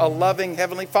before a loving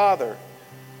Heavenly Father.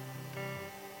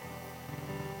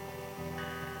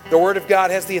 The Word of God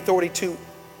has the authority to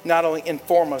not only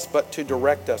inform us, but to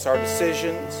direct us, our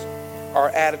decisions, our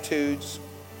attitudes,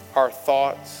 our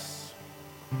thoughts.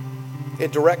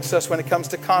 It directs us when it comes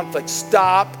to conflict.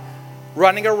 Stop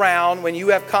running around when you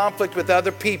have conflict with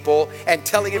other people and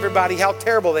telling everybody how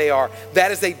terrible they are.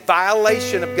 That is a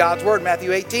violation of God's Word.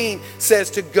 Matthew 18 says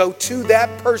to go to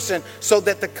that person so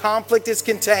that the conflict is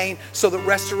contained, so that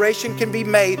restoration can be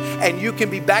made and you can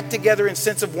be back together in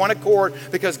sense of one accord,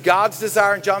 because God's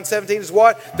desire in John 17 is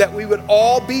what? That we would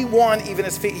all be one, even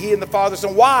as He and the Father.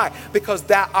 And why? Because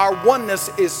that our oneness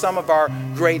is some of our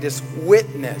greatest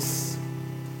witness.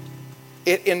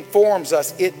 It informs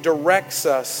us. It directs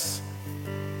us.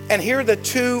 And here are the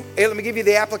two, let me give you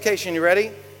the application. You ready?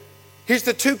 Here's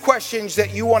the two questions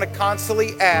that you want to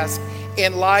constantly ask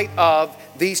in light of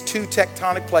these two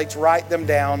tectonic plates. Write them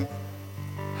down.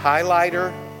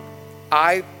 Highlighter,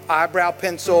 eyebrow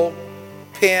pencil,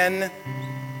 pen,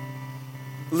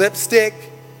 lipstick.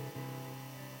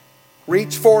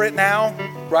 Reach for it now.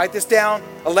 Write this down.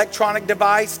 Electronic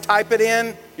device, type it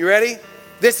in. You ready?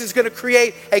 This is going to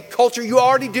create a culture. You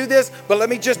already do this, but let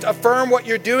me just affirm what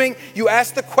you're doing. You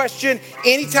ask the question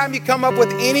anytime you come up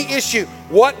with any issue,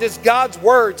 what does God's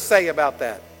Word say about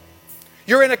that?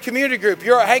 You're in a community group.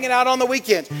 You're hanging out on the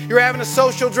weekends. You're having a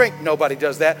social drink. Nobody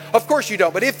does that. Of course you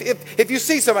don't. But if you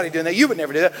see somebody doing that, you would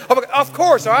never do that. Of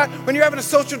course, all right? When you're having a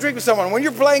social drink with someone, when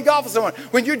you're playing golf with someone,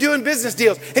 when you're doing business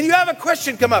deals, and you have a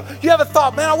question come up, you have a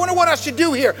thought, man, I wonder what I should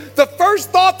do here. The first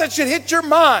thought that should hit your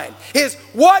mind is,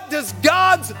 what does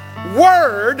God's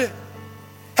Word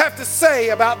have to say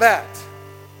about that?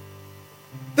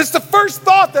 This is the first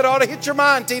thought that ought to hit your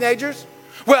mind, teenagers.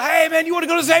 Well, hey, man, you want to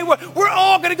go to say, we're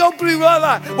all going to go through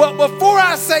life. Well, before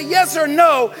I say yes or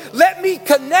no, let me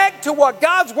connect to what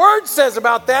God's Word says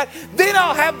about that. Then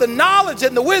I'll have the knowledge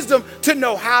and the wisdom to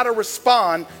know how to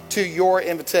respond to your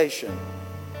invitation.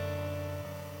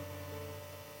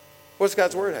 What does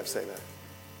God's Word have to say about it?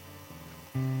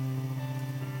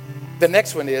 The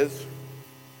next one is,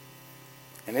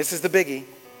 and this is the biggie,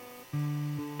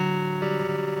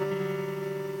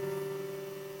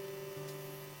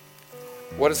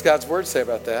 what does God's Word say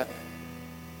about that?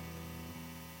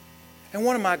 And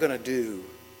what am I going to do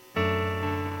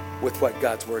with what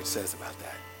God's Word says about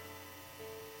that?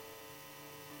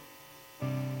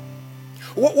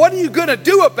 What are you going to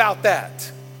do about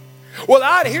that? Well,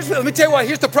 let me tell you what,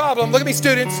 here's the problem. Look at me,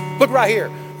 students. Look right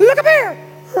here. Look up here.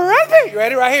 Right up here. You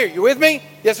ready? Right here. You with me?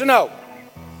 Yes or no?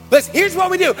 Listen, here's what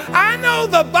we do. I know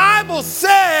the Bible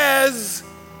says,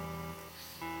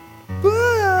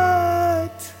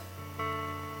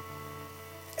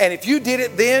 and if you did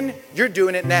it then, you're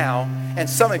doing it now. And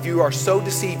some of you are so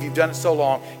deceived, you've done it so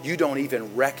long, you don't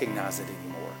even recognize it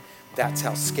anymore. That's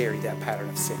how scary that pattern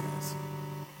of sin is.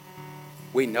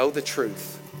 We know the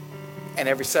truth. And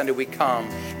every Sunday we come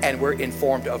and we're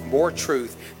informed of more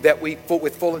truth that we,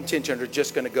 with full intention, are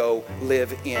just going to go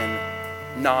live in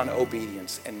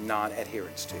non-obedience and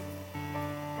non-adherence to.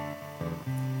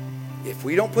 If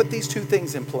we don't put these two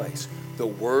things in place, the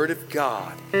Word of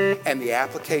God and the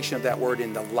application of that Word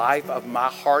in the life of my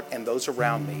heart and those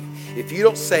around me. If you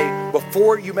don't say,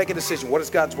 before you make a decision, what does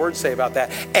God's Word say about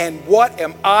that? And what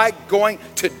am I going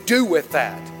to do with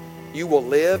that? You will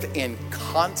live in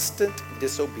constant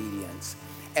disobedience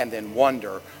and then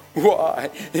wonder, why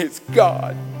is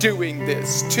God doing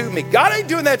this to me? God ain't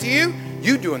doing that to you.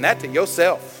 You doing that to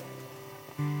yourself.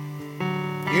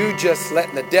 You just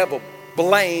letting the devil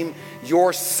blame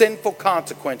your sinful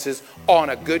consequences on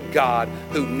a good God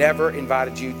who never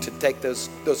invited you to take those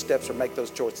steps or make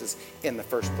those choices in the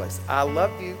first place. I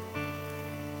love you.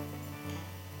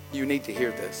 You need to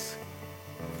hear this.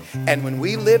 And when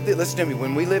we live, listen to me,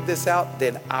 when we live this out,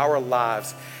 then our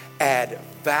lives add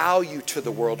value to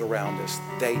the world around us.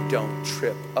 They don't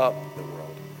trip up the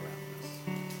world around us.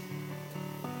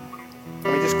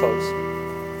 Let me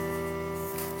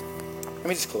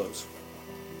just close.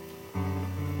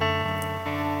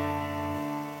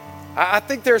 I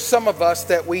think there's some of us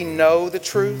that we know the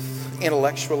truth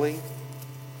intellectually,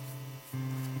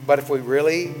 but if we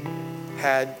really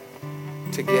had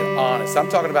to get honest, I'm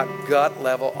talking about gut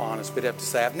level honest, we'd have to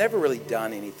say, I've never really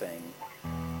done anything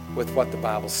with what the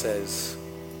Bible says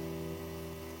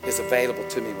is available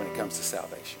to me when it comes to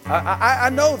salvation. I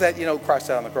know that, Christ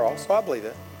died on the cross, so I believe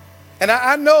it. And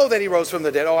I know that he rose from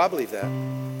the dead. Oh, I believe that.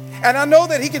 And I know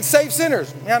that he can save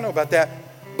sinners. Yeah, I know about that.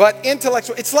 But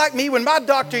intellectual, it's like me when my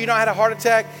doctor, I had a heart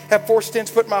attack, had 4 stents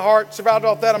put in my heart, survived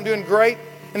off that, I'm doing great.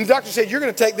 And the doctor said, you're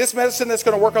going to take this medicine that's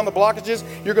going to work on the blockages.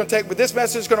 You're going to take, with this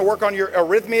medicine, it's going to work on your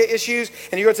arrhythmia issues.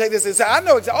 And you're going to take this and say, I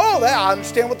know exactly, I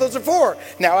understand what those are for.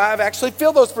 Now I've actually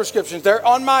filled those prescriptions. They're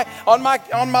on my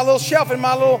little shelf in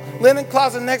my little linen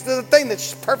closet next to the thing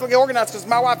that's perfectly organized because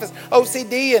my wife is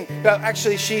OCD and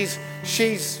actually she's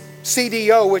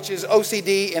CDO, which is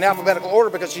OCD in alphabetical order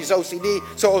because she's OCD,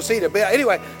 so OCD. But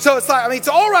anyway, so it's like, it's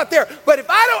all right there. But if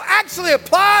I don't actually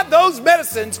apply those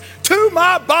medicines to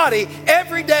my body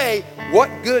every day,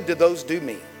 what good do those do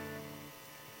me?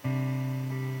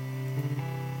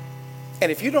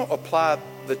 And if you don't apply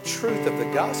the truth of the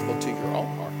gospel to your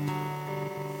own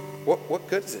heart, what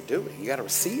good is it doing? You got to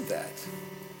receive that.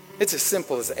 It's as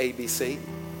simple as ABC.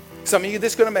 Some of you,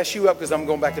 this is going to mess you up because I'm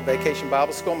going back to Vacation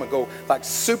Bible School. I'm going to go like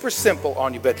super simple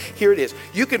on you, but here it is.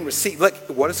 You can receive, look,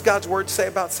 what does God's word say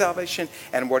about salvation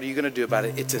and what are you going to do about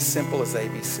it? It's as simple as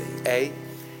ABC. A,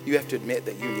 you have to admit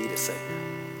that you need a Savior.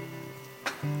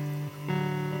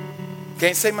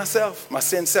 Can't save myself. My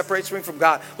sin separates me from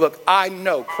God. Look, I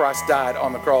know Christ died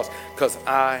on the cross because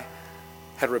I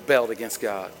had rebelled against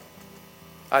God.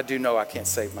 I do know I can't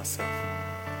save myself.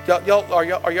 Are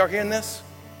y'all hearing this?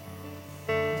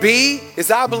 B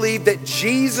is I believe that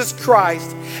Jesus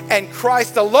Christ and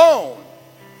Christ alone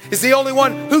is the only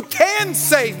one who can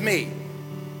save me.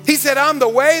 He said, I'm the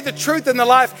way, the truth, and the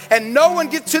life, and no one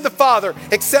gets to the Father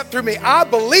except through me. I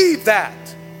believe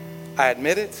that. I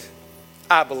admit it.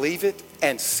 I believe it.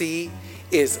 And C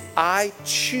is I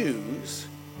choose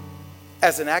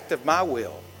as an act of my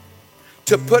will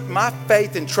to put my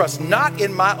faith and trust not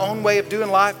in my own way of doing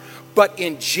life, but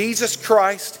in Jesus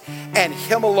Christ and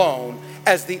Him alone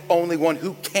as the only one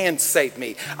who can save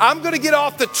me. I'm going to get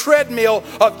off the treadmill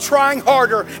of trying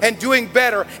harder and doing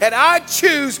better, and I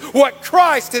choose what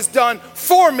Christ has done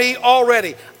for me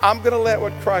already. I'm going to let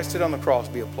what Christ did on the cross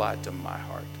be applied to my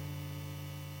heart.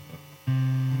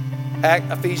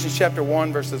 Ephesians chapter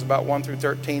 1, verses about 1 through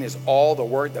 13 is all the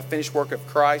work, the finished work of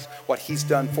Christ, what He's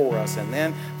done for us. And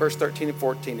then verse 13 and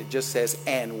 14, it just says,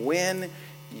 and when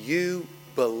you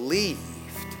believed,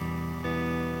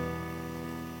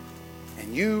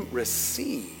 you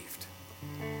received,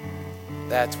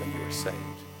 that's when you were saved.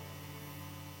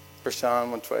 1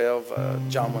 John 1:12,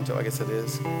 John 1:12, I guess it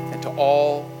is. And to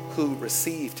all who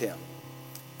received Him,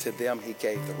 to them He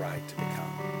gave the right to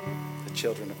become the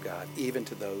children of God, even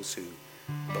to those who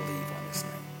believe on His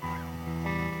name.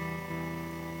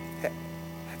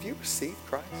 Have you received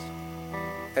Christ?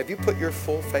 Have you put your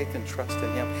full faith and trust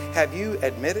in Him? Have you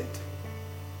admitted,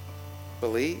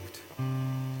 believed,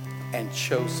 and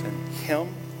chosen Him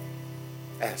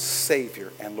as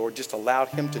Savior and Lord, just allowed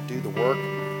Him to do the work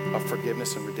of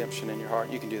forgiveness and redemption in your heart?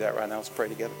 You can do that right now. Let's pray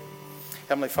together.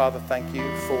 Heavenly Father, thank you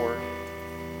for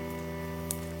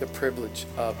the privilege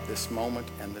of this moment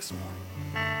and this morning.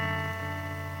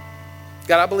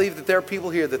 God, I believe that there are people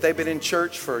here that they've been in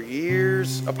church for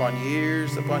years upon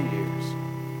years upon years.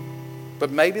 But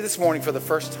maybe this morning for the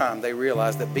first time they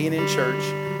realize that being in church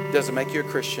doesn't make you a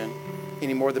Christian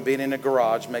any more than being in a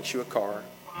garage makes you a car.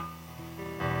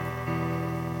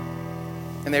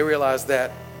 And they realize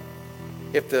that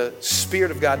if the Spirit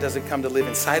of God doesn't come to live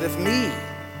inside of me,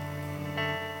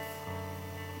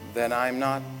 then I'm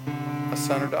not a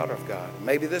son or daughter of God.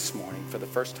 Maybe this morning, for the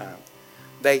first time,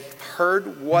 they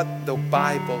heard what the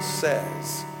Bible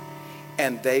says,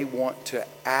 and they want to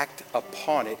act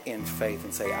upon it in faith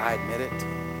and say, I admit it,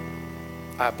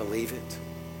 I believe it,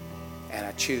 and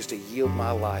I choose to yield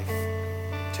my life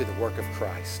to the work of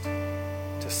Christ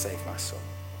to save my soul.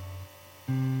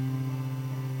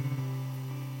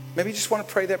 Maybe you just want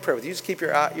to pray that prayer with you. Just keep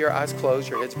your eyes closed,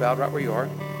 your heads bowed right where you are.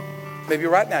 Maybe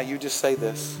right now you just say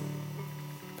this.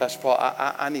 Pastor Paul,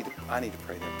 I need to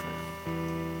pray that prayer.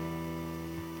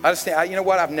 I understand. You know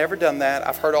what? I've never done that.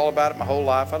 I've heard all about it my whole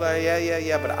life.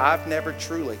 Yeah. But I've never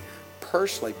truly,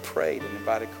 personally prayed and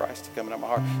invited Christ to come into my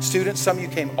heart. Students, some of you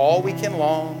came all weekend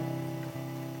long.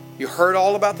 You heard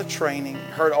all about the training,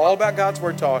 heard all about God's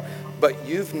word taught, but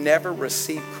you've never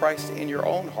received Christ in your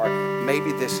own heart.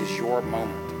 Maybe this is your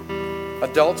moment.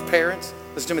 Adults, parents,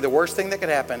 listen to me. The worst thing that could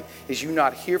happen is you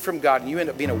not hear from God and you end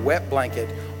up being a wet blanket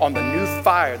on the new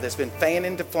fire that's been fanned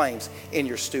into flames in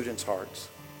your students' hearts.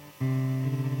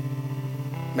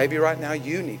 Maybe right now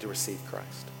you need to receive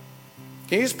Christ.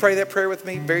 Can you just pray that prayer with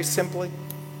me very simply?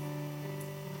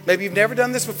 Maybe you've never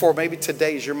done this before. Maybe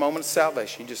today is your moment of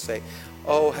salvation. You just say,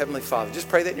 oh, Heavenly Father. Just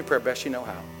pray that in your prayer best you know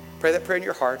how. Pray that prayer in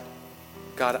your heart.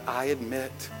 God, I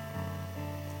admit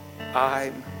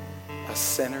I'm a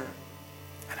sinner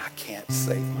and I can't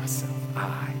save myself.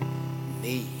 I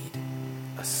need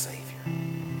a Savior.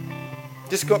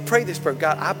 Just go pray this prayer.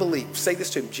 God, I believe. Say this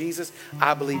to him. Jesus,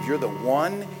 I believe you're the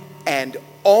one and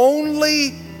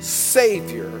only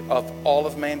Savior of all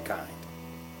of mankind.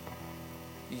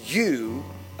 You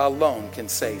alone can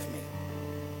save me.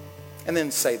 And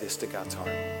then say this to God's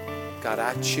heart. God,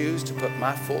 I choose to put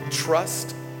my full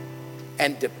trust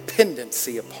and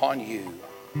dependency upon you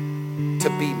to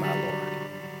be my Lord.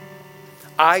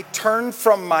 I turn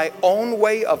from my own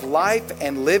way of life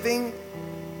and living,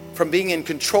 from being in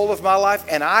control of my life,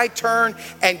 and I turn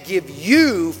and give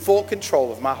you full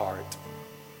control of my heart.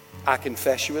 I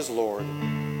confess you as Lord.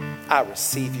 I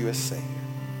receive you as Savior.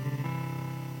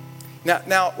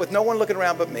 Now, with no one looking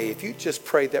around but me, if you just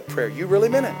prayed that prayer, you really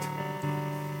meant it.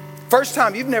 First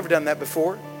time, you've never done that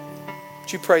before,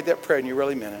 but you prayed that prayer and you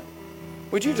really meant it.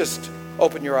 Would you just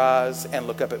open your eyes and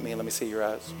look up at me and let me see your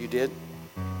eyes? You did?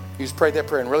 You just prayed that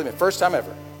prayer and really meant it. First time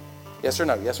ever. Yes or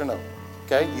no? Yes or no?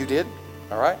 Okay, you did?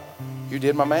 All right. You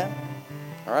did, my man?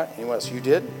 All right. Anyone else? You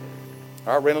did?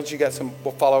 All right, Reynolds, you got some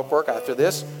follow-up work after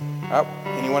this. All right.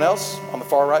 Anyone else on the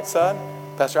far right side?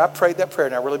 Pastor, I prayed that prayer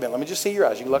and I really meant it. Let me just see your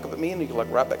eyes. You can look up at me and you can look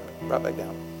right back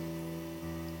down.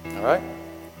 All right.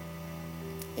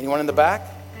 Anyone in the back?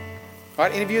 All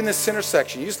right, any of you in this center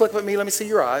section, you just look up at me, let me see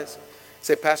your eyes.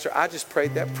 Say, Pastor, I just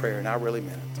prayed that prayer and I really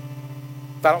meant it.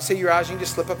 If I don't see your eyes, you can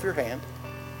just slip up your hand.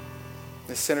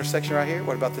 This center section right here,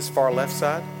 what about this far left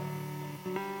side?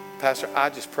 Pastor, I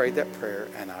just prayed that prayer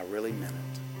and I really meant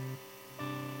it.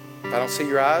 If I don't see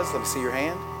your eyes, let me see your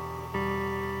hand.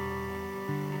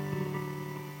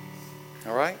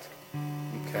 All right?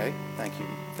 Okay, thank you.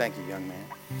 Thank you, young man.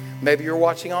 Maybe you're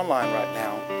watching online right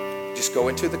now. Just go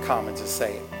into the comments and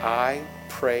say, I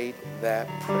prayed that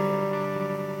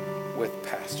prayer with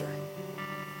Pastor.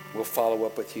 We'll follow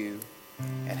up with you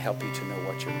and help you to know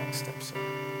what your next steps are.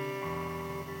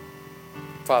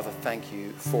 Father, thank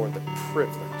you for the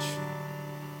privilege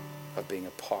of being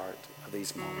a part of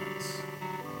these moments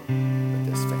with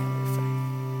this family of faith.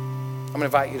 I'm going to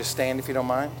invite you to stand if you don't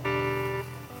mind.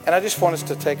 And I just want us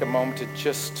to take a moment to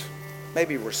just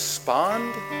maybe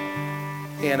respond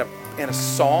in a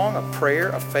song, a prayer,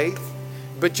 a faith.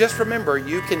 But just remember,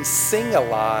 you can sing a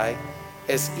lie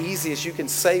as easy as you can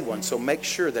say one. So make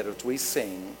sure that as we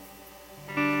sing,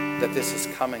 that this is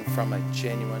coming from a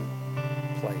genuine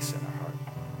place in our heart.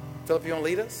 Philip, you want to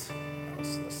lead us? Let's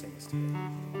sing this together.